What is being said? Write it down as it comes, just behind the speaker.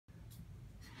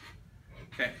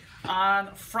Okay,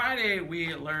 on Friday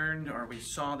we learned, or we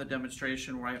saw the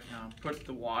demonstration where I put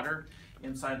the water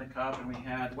inside the cup, and we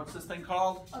had, what's this thing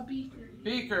called? A beaker.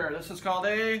 Beaker. This is called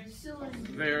a?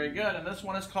 Cylinder. Very good. And this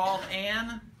one is called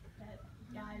an?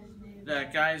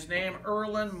 That guy's name,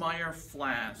 Erlenmeyer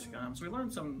flask. So we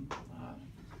learned some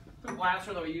the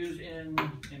glassware that we use in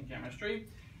chemistry.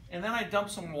 And then I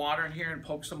dumped some water in here and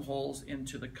poked some holes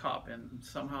into the cup, and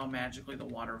somehow magically the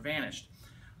water vanished.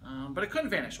 But it couldn't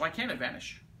vanish. Why can't it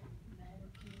vanish?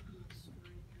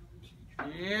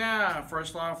 Yeah,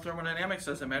 first law of thermodynamics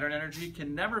says that matter and energy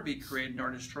can never be created nor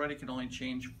destroyed. It can only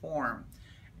change form.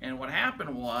 And what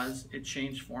happened was it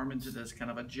changed form into this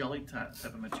kind of a jelly type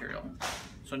of material.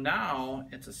 So now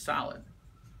it's a solid.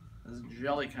 This is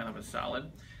jelly kind of a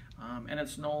solid. And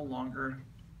it's no longer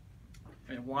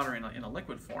water in a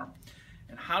liquid form.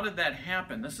 And how did that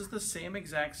happen? This is the same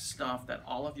exact stuff that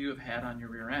all of you have had on your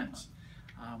rear ends.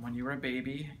 When you were a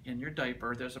baby, in your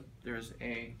diaper, there's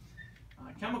a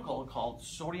chemical called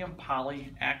sodium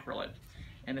polyacrylate.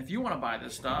 And if you want to buy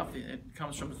this stuff, it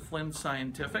comes from Flynn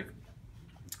Scientific.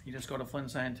 You just go to Flynn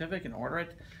Scientific and order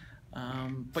it.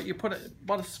 But you put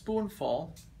about a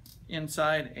spoonful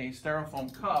inside a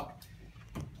styrofoam cup.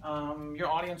 Your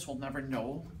audience will never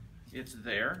know it's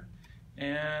there.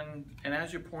 And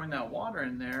as you're pouring that water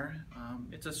in there,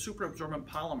 it's a super absorbent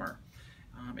polymer.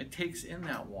 It takes in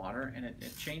that water and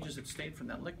it changes its state from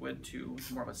that liquid to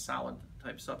more of a solid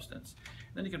type substance.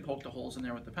 And then you can poke the holes in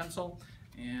there with the pencil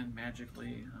and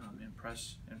magically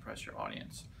impress your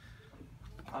audience.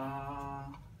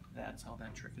 That's how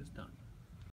that trick is done.